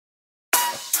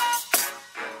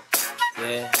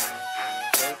Yeah.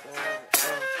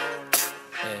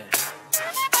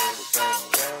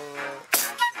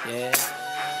 Yeah.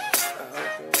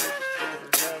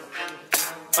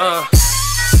 Yeah.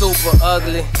 Super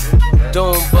ugly.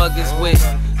 Doom buggies with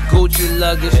Gucci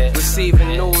luggage. Receiving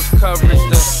news coverage.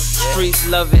 The streets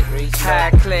love it.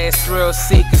 High class thrill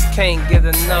seekers can't get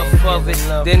enough of it.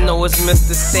 They know it's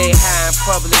Mr. Stay High in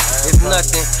public. It's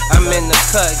nothing. I'm in the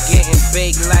cut getting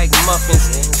baked like muffins.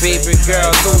 Baby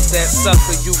girl, lose that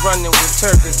sucker. You running with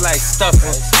turkeys like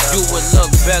stuffing. You would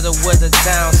look better with a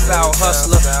down south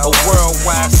hustler. A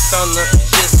worldwide stunner.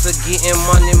 Just to getting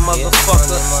money,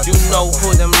 motherfucker. You know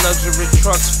who them luxury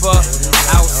trucks for.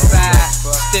 Outside,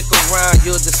 stick around,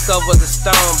 you'll discover the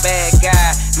stone bad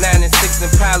guy. 96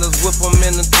 Impalas, whip them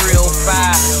in the 305.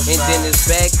 And then it's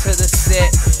back to the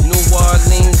set. New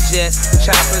Orleans jets,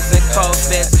 choppers and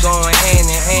Corvettes going hand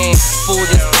in hand. Food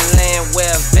is the land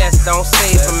where vest don't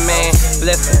save a man.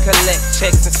 Blessed to collect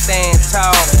checks and stand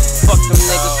tall. Fuck them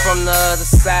niggas from the other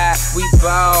side. We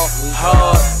ball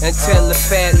hard until the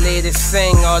fat lady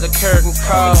sing all the curtain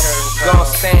calls. Gon'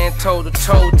 stand toe to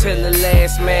toe till the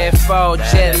last man fall.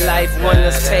 Jet life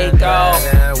winners take off.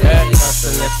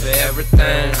 Hustling for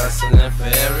everything, hustling for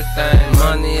everything.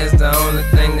 Money is the only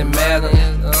thing that matters.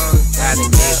 I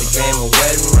done gave the game a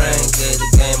wedding ring, gave the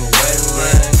game a wedding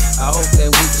ring. I hope that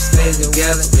we can stay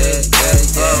together, yeah.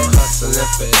 Hustling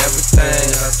for everything,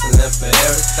 hustling for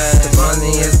everything. The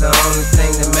money is the only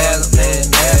thing that matters,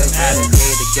 I done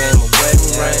gave the game a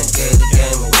wedding ring, gave the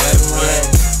game a wedding ring.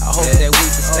 I hope that we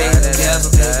can stay together.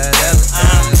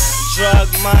 Drug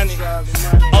money,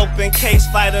 open case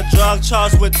fighter, drug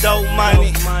charged with dope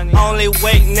money. Only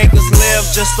way niggas live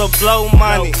just to blow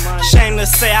money. Shame to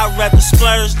say I'd rather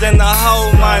splurge than the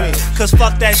whole money. Cause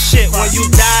fuck that shit, when you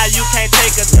die you can't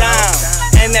take a dime.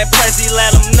 And that Prezi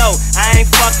let them know I ain't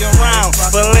fucking round.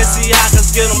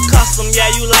 Balenciagas get them custom, yeah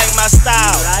you like my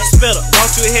style. Spitter, don't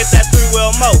you hit that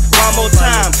 3-wheel mo one more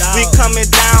time. We coming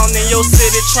down in your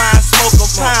city trying to smoke a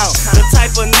pound. The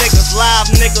type of niggas,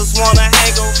 live niggas wanna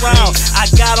hang around. I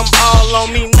got them all on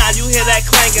me now, you hear that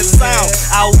clanging sound.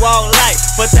 I walk light,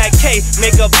 but that K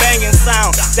make a banging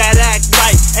sound. That act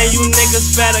right, and you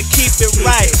niggas better keep it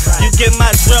right. You get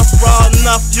my drift raw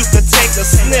enough, you could take a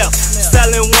sniff.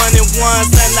 Selling 1-in-1s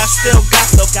and I still got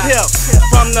the pip.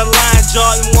 From the line,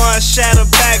 Jordan 1, shatter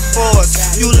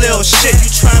backboards. You little shit,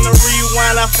 you tryna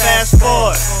rewind, I fast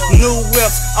forward. New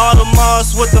whips,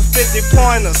 Audemars with the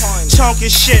 50-pointers.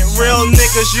 Chunky shit, real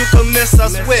niggas you can miss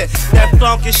us with. That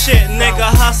flunky shit, nigga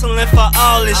hustling for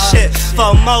all this shit,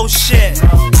 for more shit.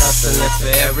 Hustling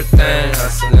for everything,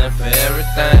 hustling for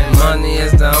everything. Money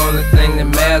is the only thing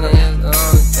that matters.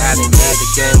 I done gave the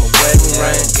game a wedding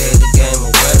ring, gave the game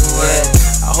a wedding ring.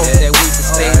 I hope that we can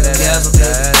stay together.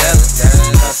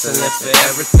 Hustling for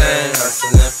everything,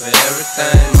 hustling for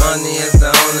everything. Money is the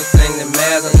only thing that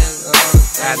matters.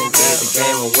 I done gave the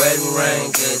game a wedding ring,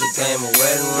 gave the game a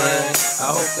wedding ring. I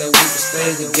hope that we can stay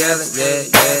together, yeah.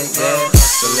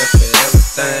 Hustling for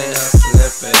everything,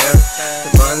 hustling for everything.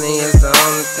 The money is the only